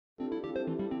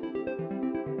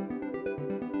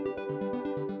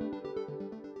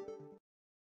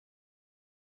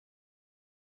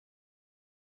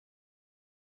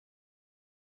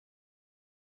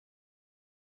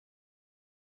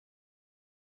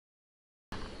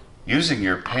Using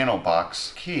your panel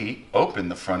box key, open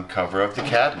the front cover of the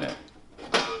cabinet.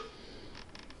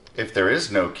 If there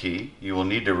is no key, you will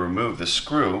need to remove the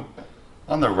screw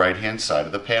on the right-hand side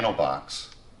of the panel box.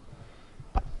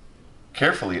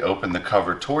 Carefully open the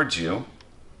cover towards you.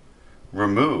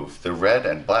 Remove the red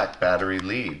and black battery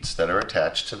leads that are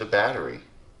attached to the battery.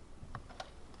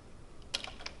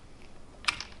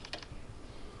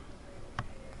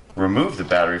 Remove the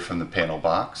battery from the panel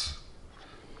box.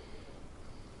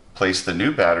 Place the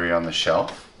new battery on the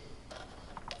shelf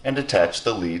and attach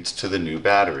the leads to the new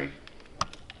battery,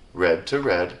 red to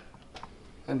red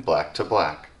and black to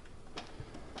black.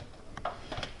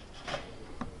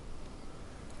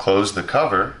 Close the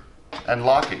cover and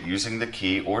lock it using the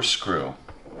key or screw.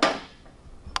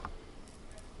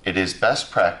 It is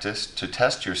best practice to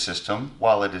test your system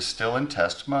while it is still in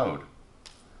test mode.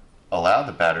 Allow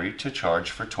the battery to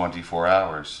charge for 24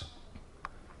 hours.